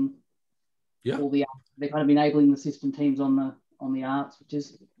 enabling all the they're kind of enabling the system teams on the arts, which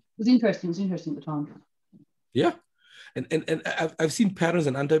was interesting. It was interesting at the time. Yeah. And I've seen patterns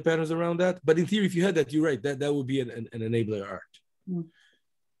and anti-patterns around that. But in theory, if you had that, you're right. That would be an enabler art.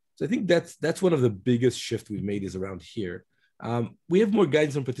 So I think that's one of the biggest shifts we've made is around here. We have more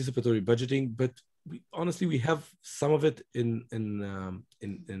guidance on participatory budgeting, but honestly, we have some of it in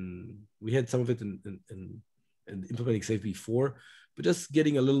implementing SAFe before, but just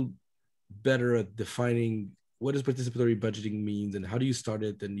getting a little better at defining what does participatory budgeting means and how do you start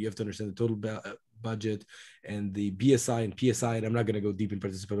it, and you have to understand the total budget and the BSI and PSI. And I'm not going to go deep in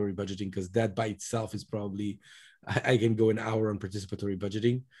participatory budgeting because that by itself is probably, I can go an hour on participatory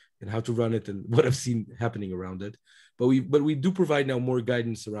budgeting and how to run it and what I've seen happening around it. But we do provide now more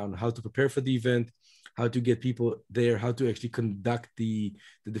guidance around how to prepare for the event, how to get people there, how to actually conduct the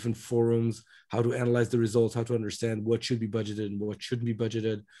different forums, how to analyze the results, how to understand what should be budgeted and what shouldn't be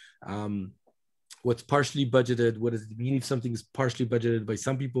budgeted. What's partially budgeted, what does it mean if something is partially budgeted by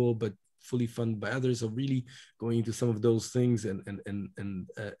some people, but fully funded by others? So really going into some of those things and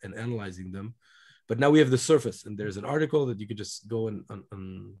analyzing them. But now we have the surface, and there's an article that you could just go on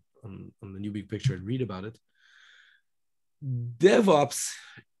the New Big Picture and read about it. DevOps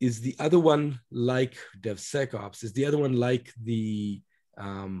is the other one, like DevSecOps, is the other one like the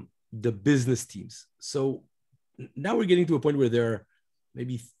business teams. So now we're getting to a point where there are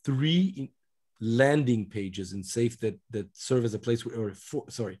maybe three landing pages in SAFe that serve as a place where, or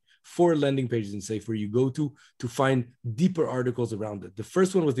four landing pages in SAFe where you go to find deeper articles around it. The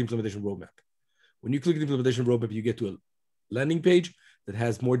first one was the implementation roadmap. When you click the implementation roadmap, you get to a landing page that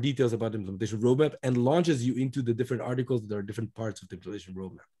has more details about the implementation roadmap and launches you into the different articles that are different parts of the implementation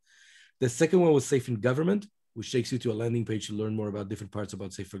roadmap. The second one was SAFe in Government, which takes you to a landing page to learn more about different parts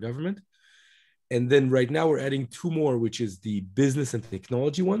about SAFe for Government. And then right now we're adding two more, which is the business and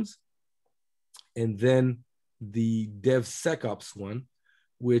technology ones. And then the DevSecOps one,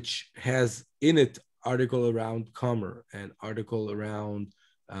 which has in it article around Commerce and article around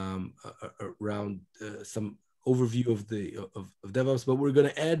some overview of DevOps, but we're going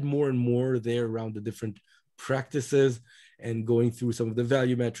to add more and more there around the different practices and going through some of the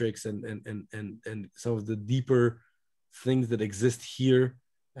value metrics and some of the deeper things that exist here.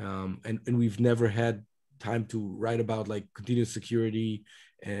 And we've never had time to write about like continuous security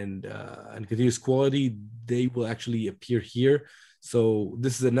and continuous quality. They will actually appear here. So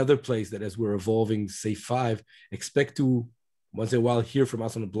this is another place that as we're evolving SAFe 5, expect to once in a while hear from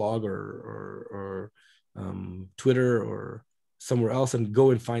us on a blog or Twitter or somewhere else, and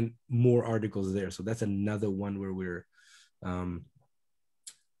go and find more articles there. So that's another one where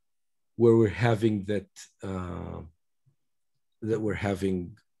we're having that we're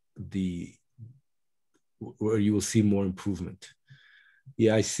having where you will see more improvement.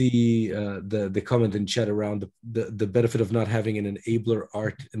 Yeah, I see the comment in chat around the benefit of not having an enabler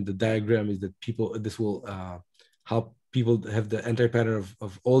art in the diagram is that this will help people have the anti-pattern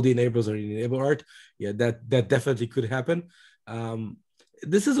of all the enablers are in enable art. Yeah, that definitely could happen.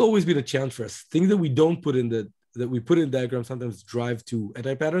 This has always been a challenge for us. Things that we don't put in that we put in the diagram sometimes drive to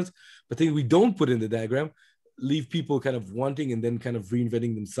anti-patterns, but things we don't put in the diagram leave people kind of wanting and then kind of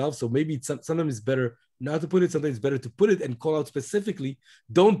reinventing themselves. So maybe sometimes it's better not to put it. Sometimes it's better to put it and call out specifically,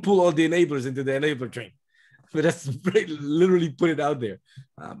 don't pull all the enablers into the enabler train. But that's literally put it out there.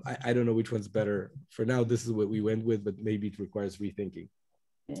 I don't know which one's better. For now, this is what we went with, but maybe it requires rethinking.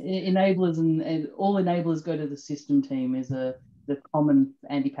 Enablers and all enablers go to the system team is the common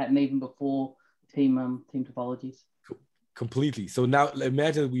anti-pattern even before team topologies. Completely. So now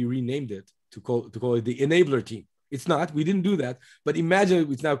imagine we renamed it to call it the enabler team. It's not, we didn't do that, but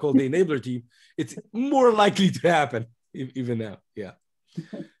imagine it's now called the enabler team. It's more likely to happen even now. Yeah.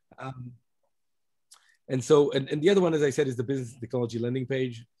 And the other one, as I said, is the business technology landing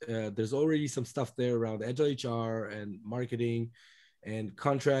page. There's already some stuff there around Agile HR and marketing and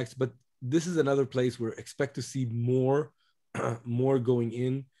contracts, but this is another place where expect to see more going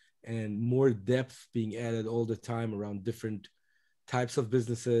in and more depth being added all the time around different types of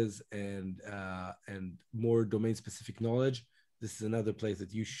businesses and more domain-specific knowledge. This is another place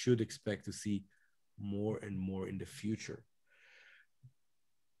that you should expect to see more and more in the future.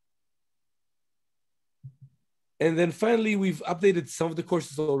 And then finally, we've updated some of the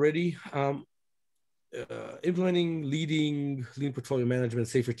courses already. Implementing, leading, lean portfolio management,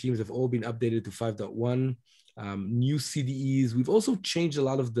 safer teams have all been updated to 5.1. New CDEs. We've also changed a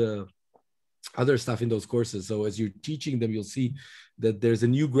lot of the other stuff in those courses. So as you're teaching them, you'll see that there's a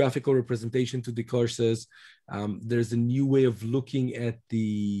new graphical representation to the courses. There's a new way of looking at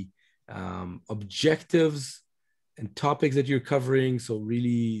the objectives and topics that you're covering. So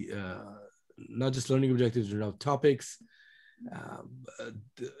really, not just learning objectives, they're now topics.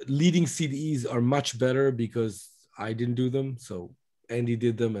 Leading CDEs are much better because I didn't do them. So Andy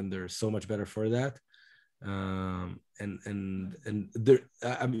did them and they're so much better for that. And there,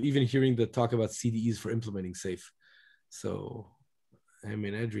 I'm even hearing the talk about CDEs for implementing SAFe. So, I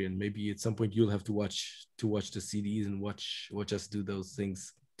mean, Adrian, maybe at some point you'll have to watch the CDEs and watch us do those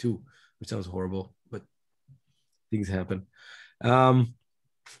things too, which sounds horrible, but things happen.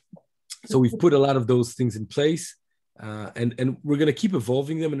 So we've put a lot of those things in place, and we're going to keep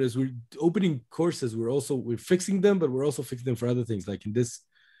evolving them. And as we're opening courses, we're fixing them, but we're also fixing them for other things. Like in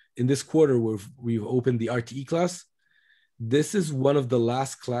this quarter, we've opened the RTE class. This is one of the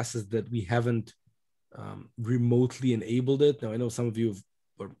last classes that we haven't remotely enabled it. Now, I know some of you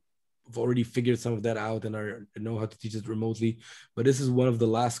have already figured some of that out and know how to teach it remotely, but this is one of the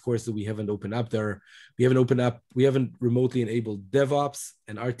last courses that we haven't opened up there. We haven't remotely enabled DevOps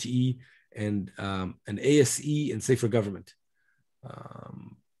and RTE and ASE and SAFe for Government.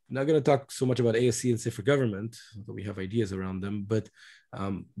 Not going to talk so much about ASE and SAFe for Government, but we have ideas around them, but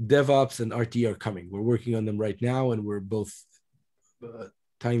DevOps and RTE are coming. We're working on them right now, and we're both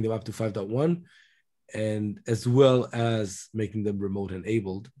tying them up to 5.1, and as well as making them remote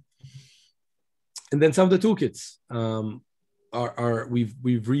enabled. And then some of the toolkits. we've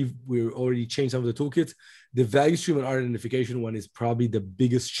already changed some of the toolkits. The value stream and art identification one is probably the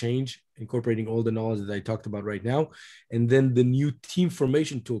biggest change, incorporating all the knowledge that I talked about right now. And then the new team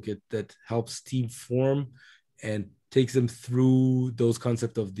formation toolkit that helps team form and takes them through those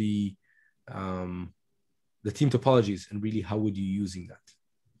concepts of the team topologies and really how would you using that.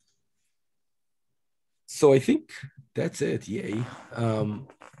 So I think that's it. Yay.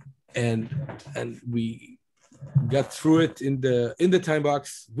 And we got through it in the time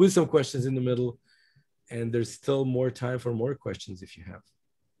box with some questions in the middle, and there's still more time for more questions if you have.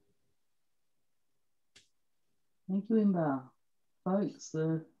 Thank you, Inbar. Folks,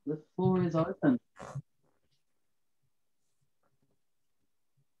 the floor is open.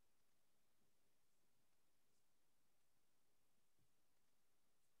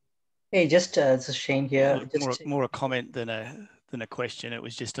 Hey, just this is Shane here. More a comment than a question. It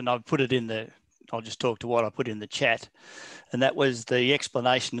was just, and I've put it in the. I'll just talk to what I put in the chat, and that was the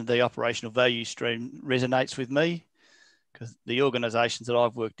explanation of the operational value stream resonates with me, because the organisations that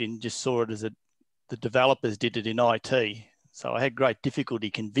I've worked in just saw it as the developers did it in IT. So I had great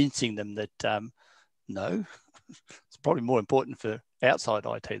difficulty convincing them that no, it's probably more important for outside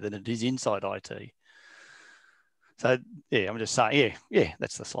IT than it is inside IT. So yeah, I'm just saying, yeah,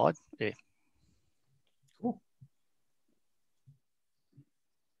 that's the slide. Yeah. Cool.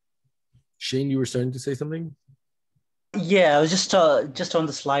 Shane, you were starting to say something? Yeah, I was just on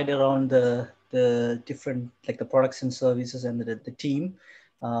the slide around the different, like the products and services and the team,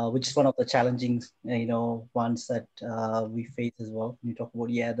 which is one of the challenging ones that we face as well. When you talk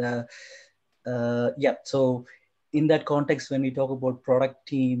about so in that context, when we talk about product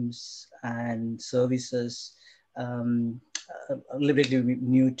teams and services, a little bit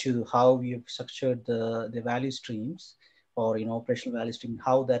new to how we have structured the value streams, or operational value stream,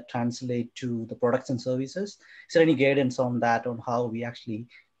 how that translate to the products and services. Is there any guidance on that, on how we actually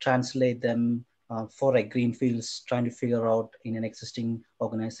translate them for like greenfields, trying to figure out in an existing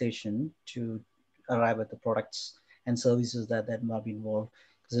organization to arrive at the products and services that might be involved?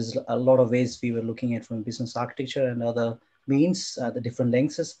 Because there's a lot of ways we were looking at from business architecture and other means, the different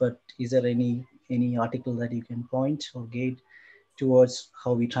lenses, but is there any article that you can point or guide towards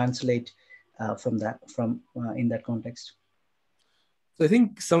how we translate from in that context? So I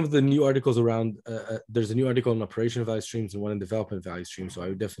think some of the new articles around, there's a new article on operational value streams and one in development value streams. So I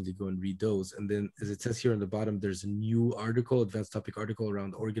would definitely go and read those. And then as it says here on the bottom, there's a new article, advanced topic article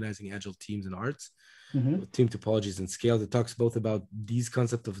around organizing agile teams and arts, with team topologies and scale, that talks both about these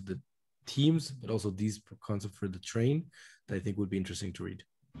concepts of the teams, but also these concepts for the train, that I think would be interesting to read.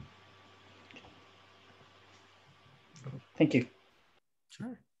 Thank you.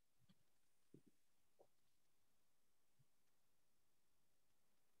 Sure.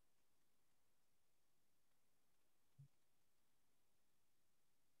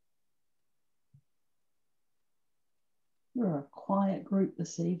 We're a quiet group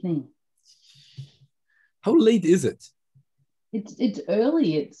this evening. How late is it? It's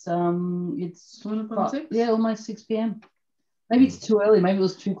early. It's 6? Yeah, almost 6 p.m. Maybe it's too early. Maybe it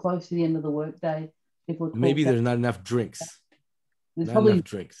was too close to the end of the workday. Maybe there's not enough drinks. There's not probably enough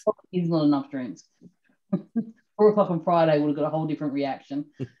drinks. Is not enough drinks. 4 o'clock on Friday would have got a whole different reaction.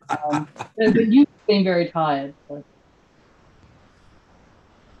 But you've been very tired. So.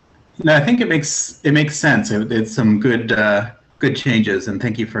 No, I think it makes sense. It's some good changes, and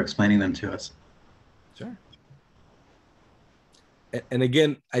thank you for explaining them to us. Sure. And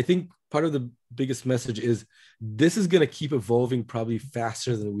again, I think part of the biggest message is this is going to keep evolving probably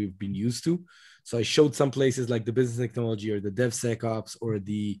faster than we've been used to. So I showed some places like the business technology or the DevSecOps or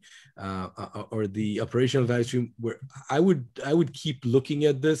the operational value stream, where I would keep looking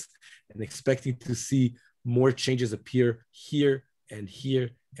at this and expecting to see more changes appear here and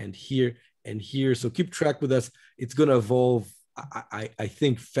here and here and here. So keep track with us. It's going to evolve, I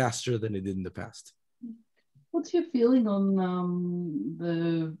think, faster than it did in the past. What's your feeling on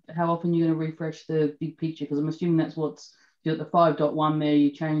how often you're going to refresh the big picture? Because I'm assuming that's what's, you're at the 5.1 there,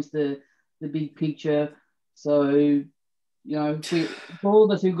 you change the big picture. So, for all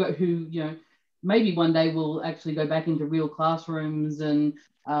of us who maybe one day we'll actually go back into real classrooms and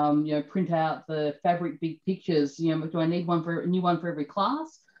print out the fabric big pictures. Do I need a new one for every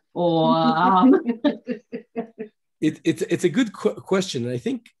class? Or It's a good question. And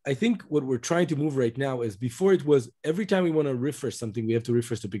I think what we're trying to move right now is, before it was every time we want to refresh something, we have to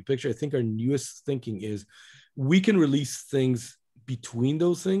refresh the big picture. I think our newest thinking is we can release things between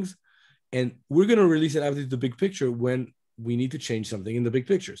those things, and we're going to release it after the big picture when we need to change something in the big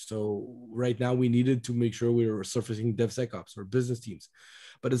picture. So right now we needed to make sure we were surfacing DevSecOps or business teams.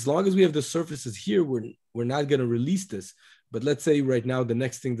 But as long as we have the surfaces here, we're not going to release this. But let's say right now, the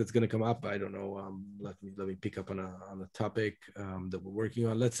next thing that's going to come up, I don't know, let me pick up on a topic that we're working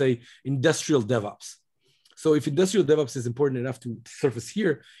on. Let's say industrial DevOps. So if industrial DevOps is important enough to surface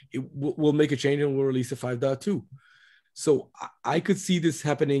here, we'll make a change and we'll release a 5.2. So I could see this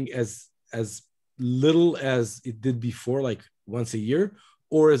happening as little as it did before, like once a year,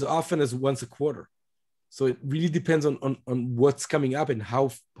 or as often as once a quarter. So it really depends on what's coming up and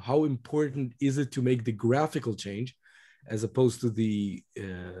how important is it to make the graphical change, as opposed to the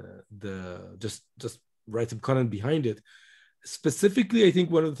just write some content behind it. Specifically, I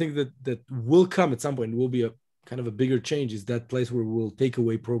think one of the things that will come at some point will be a kind of a bigger change is that place where we'll take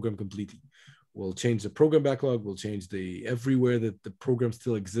away program completely. We'll change the program backlog. We'll change the everywhere that the program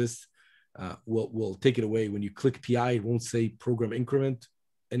still exists. We'll take it away. When you click PI, it won't say program increment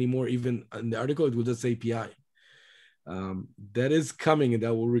anymore. Even in the article, it will just say PI. That is coming, and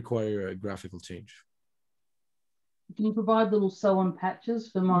that will require a graphical change. Can you provide little sew-on patches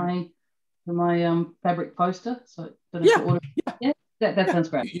for my fabric poster? So that sounds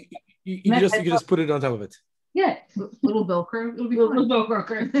great. You just put it on top of it. Yeah, little Velcro. It'll be little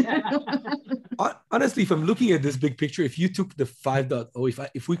Velcro. Honestly, if I'm looking at this big picture, if you took the 5.0,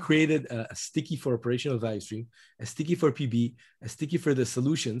 if we created a sticky for operational value stream, a sticky for PB, a sticky for the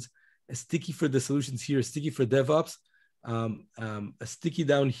solutions, a sticky for the solutions here, a sticky for DevOps, a sticky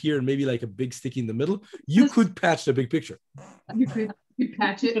down here, and maybe like a big sticky in the middle, you could patch the big picture. You could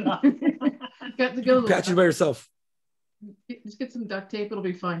patch it. Got to go. Patch it by yourself. Just get some duct tape. It'll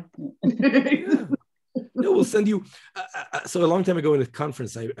be fine. Yeah. No, we'll send you. So a long time ago in a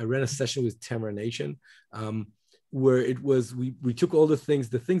conference, I ran a session with Tamara Nation, where it was we took all the things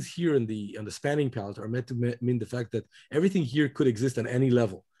here on the spanning palette are meant to mean the fact that everything here could exist on any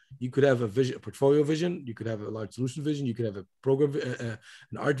level. You could have a vision, a portfolio vision. You could have a large solution vision. You could have a program,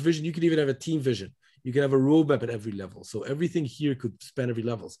 an art vision. You could even have a team vision. You can have a roadmap at every level. So everything here could span every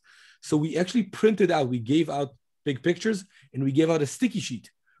levels. So we actually printed out. We gave out big pictures, and we gave out a sticky sheet.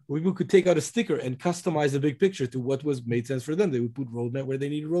 People could take out a sticker and customize the big picture to what was made sense for them. They would put roadmap where they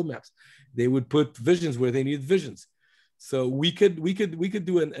needed roadmaps. They would put visions where they needed visions. So we could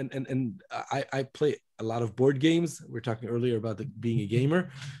do and I play a lot of board games. We were talking earlier about being a gamer.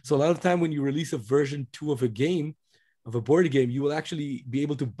 So a lot of time when you release a version 2 of a game, of a board game, you will actually be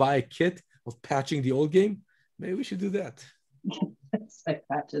able to buy a kit of patching the old game. Maybe we should do that. Like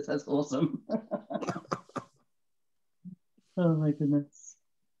patches, that's awesome. Oh my goodness.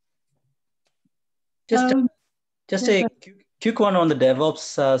 Just a quick one on the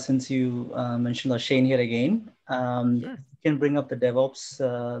DevOps, since you mentioned Shane here again. Sure. You can bring up the DevOps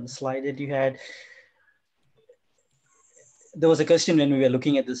the slide that you had. There was a question when we were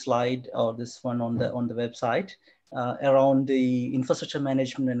looking at the slide or this one on the website around the infrastructure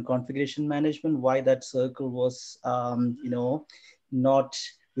management and configuration management. Why that circle was not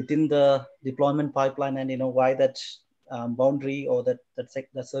within the deployment pipeline, and why that boundary or that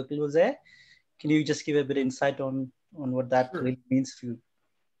circle was there. Can you just give a bit of insight on what that really means for you?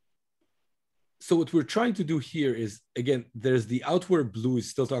 So what we're trying to do here is, again, there's the outward blue is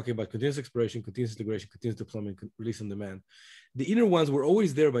still talking about continuous exploration, continuous integration, continuous deployment, release on demand. The inner ones were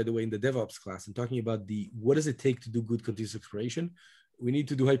always there, by the way, in the DevOps class, and talking about what does it take to do good continuous exploration? We need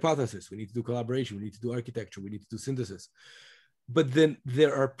to do hypothesis. We need to do collaboration. We need to do architecture. We need to do synthesis. But then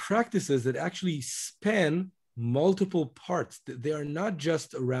there are practices that actually span multiple parts. They are not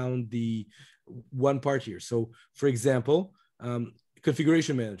just around the one part here. So for example,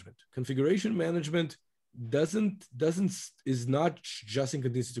 configuration management. Configuration management is not just in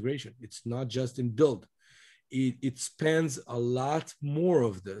continuous integration. It's not just in build. It spans a lot more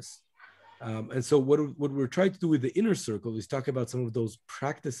of this. And so what we're trying to do with the inner circle is talk about some of those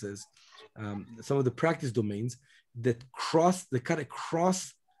practices, some of the practice domains that cut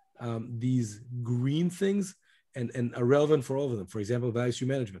across these green things and are relevant for all of them. For example, value stream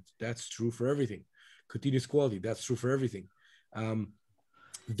management, that's true for everything. Continuous quality, that's true for everything.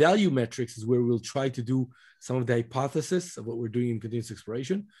 Value metrics is where we'll try to do some of the hypothesis of what we're doing in continuous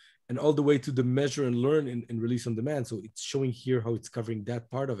exploration, and all the way to the measure and learn and release on demand. So it's showing here how it's covering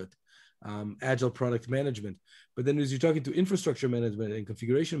that part of it. Agile product management. But then as you're talking to infrastructure management and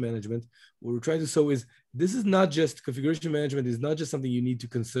configuration management, what we're trying to show is this is not just, configuration management is not just something you need to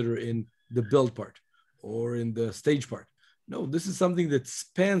consider in the build part or in the stage part. No, this is something that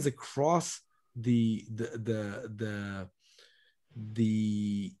spans across the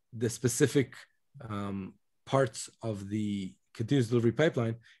specific parts of the continuous delivery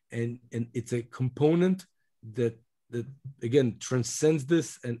pipeline, and it's a component that again transcends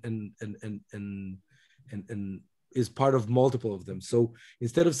this and is part of multiple of them. So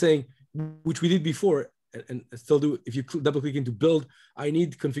instead of saying, which we did before, and still do, if you double click into build, I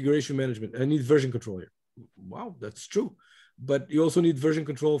need configuration management. I need version control here. Wow, that's true. But you also need version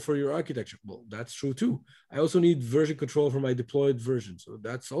control for your architecture. Well, that's true too. I also need version control for my deployed version. So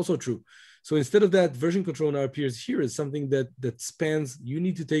that's also true. So instead of that, version control now appears here as something that spans, you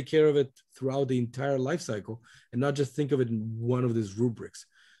need to take care of it throughout the entire life cycle and not just think of it in one of these rubrics.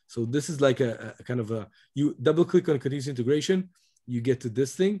 So this is like a kind of a, you double click on continuous integration, you get to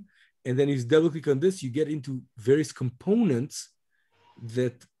this thing. And then you double click on this, you get into various components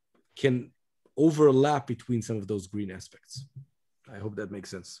that can overlap between some of those green aspects. I hope that makes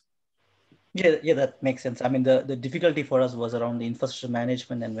sense. Yeah, that makes sense. I mean, the difficulty for us was around the infrastructure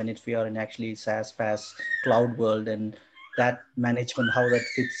management, and when we are in actually SaaS, PaaS, cloud world, and that management, how that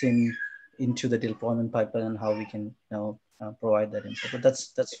fits into the deployment pipeline and how we can provide that info. But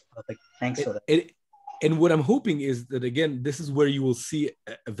that's perfect. Thanks for that. And what I'm hoping is that, again, this is where you will see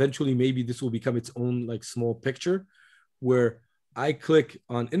eventually, maybe this will become its own like small picture where I click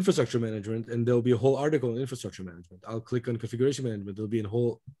on infrastructure management and there'll be a whole article on infrastructure management. I'll click on configuration management. There'll be a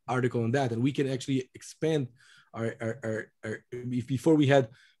whole article on that. And we can actually expand our before we had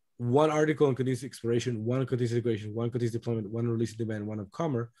one article on continuous exploration, one on continuous integration, one continuous deployment, one on release demand, one on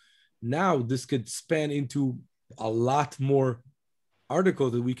Commerce. Now this could span into a lot more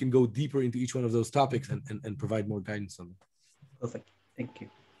articles that we can go deeper into each one of those topics and provide more guidance on them. Perfect. Thank you.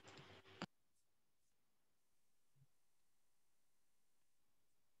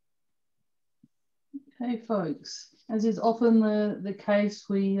 Okay, folks, as is often the case,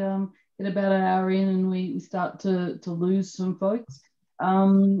 we get about an hour in and we start to lose some folks.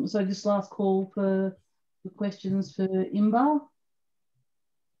 So just last call for questions for Inbar.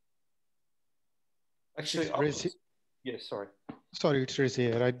 Actually, yeah, sorry. Sorry, it's Riz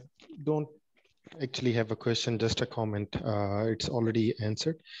here. I don't actually have a question, just a comment. It's already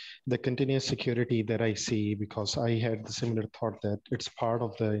answered. The continuous security that I see, because I had the similar thought that it's part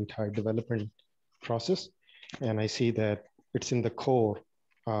of the entire development process. And I see that it's in the core.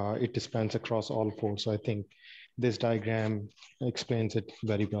 It spans across all four. So I think this diagram explains it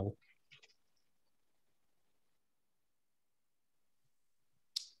very well.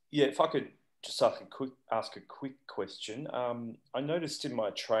 Yeah, if I could just ask a quick question. I noticed in my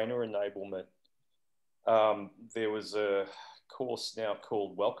trainer enablement, there was a course now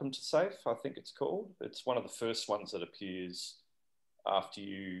called Welcome to SAFe, I think it's called. It's one of the first ones that appears after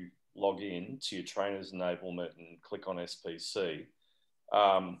you log in to your trainer's enablement and click on SPC.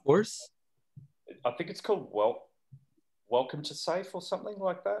 Course? I think it's called Welcome to SAFe or something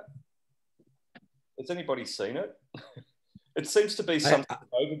like that. Has anybody seen it? It seems to be some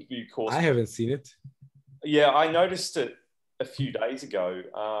overview course. I haven't seen it. Yeah, I noticed it a few days ago,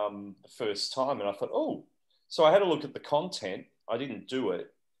 the first time, and I thought, oh, so I had a look at the content. I didn't do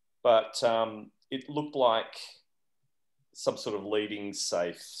it, but it looked like some sort of leading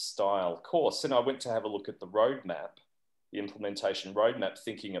SAFe style course. And I went to have a look at the roadmap, the implementation roadmap,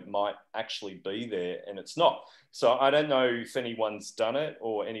 thinking it might actually be there, and it's not. So I don't know if anyone's done it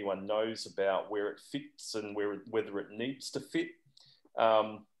or anyone knows about where it fits and whether it needs to fit,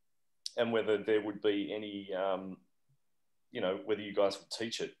 and whether there would be any, whether you guys would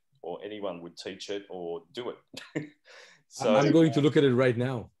teach it or anyone would teach it or do it. So I'm going to look at it right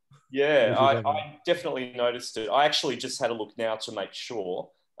now. Yeah, I definitely noticed it. I actually just had a look now to make sure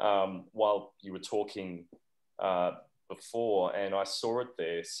while you were talking before, and I saw it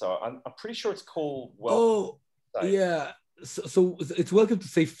there. So I'm pretty sure it's called yeah. So it's Welcome to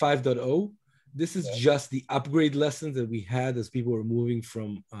SAFe 5.0. This is just the upgrade lessons that we had as people were moving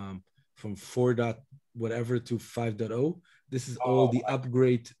from 4. whatever to 5.0. This is all the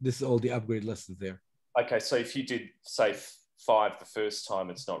upgrade. This is all the upgrade lessons there. Okay, so if you did SAFe 5 the first time,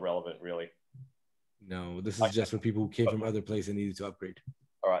 it's not relevant, really. No, this is just for people who came from other places and needed to upgrade.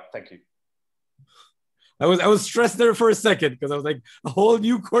 All right, thank you. I was stressed there for a second because I was like, a whole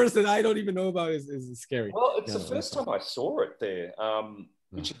new course that I don't even know about is scary. Well, it's the first time I saw it there,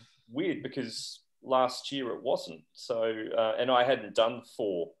 which is weird because last year it wasn't. So, and I hadn't done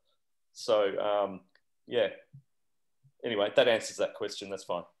 4. So, yeah. Anyway, that answers that question. That's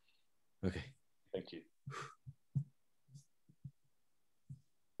fine. Okay. Thank you.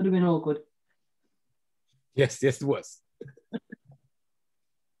 Would have been awkward. Yes, it was.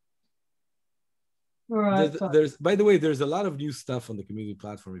 All right. There's, by the way, there's a lot of new stuff on the community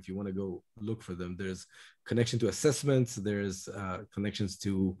platform if you want to go look for them. There's connection to assessments. There's connections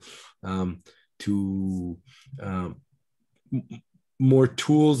to more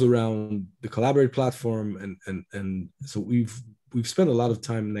tools around the Collaborate platform, and so we've we've spent a lot of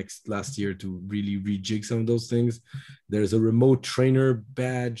time last year to really rejig some of those things. There's a remote trainer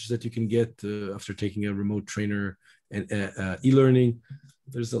badge that you can get after taking a remote trainer and e-learning.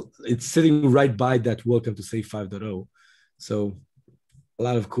 It's sitting right by that Welcome to SAFe 5.0. So a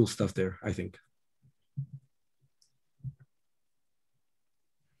lot of cool stuff there, I think.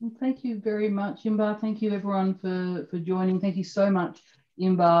 Well, thank you very much, Inbar. Thank you everyone for joining. Thank you so much,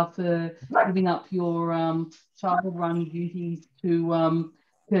 Inbar, for giving up your child run duties to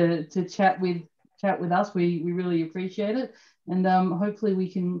chat with us. We really appreciate it, and hopefully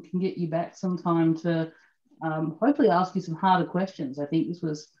we can get you back sometime to hopefully ask you some harder questions. I think this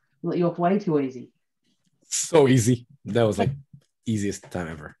was let you off way too easy. So easy. That was like easiest time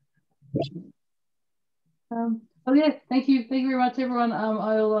ever. Oh yeah, thank you very much, everyone.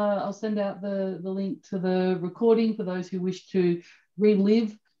 I'll send out the link to the recording for those who wish to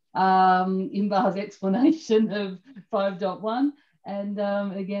relive Inbar's explanation of 5.1. And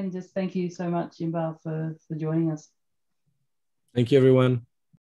again, just thank you so much, Inbar, for joining us. Thank you, everyone.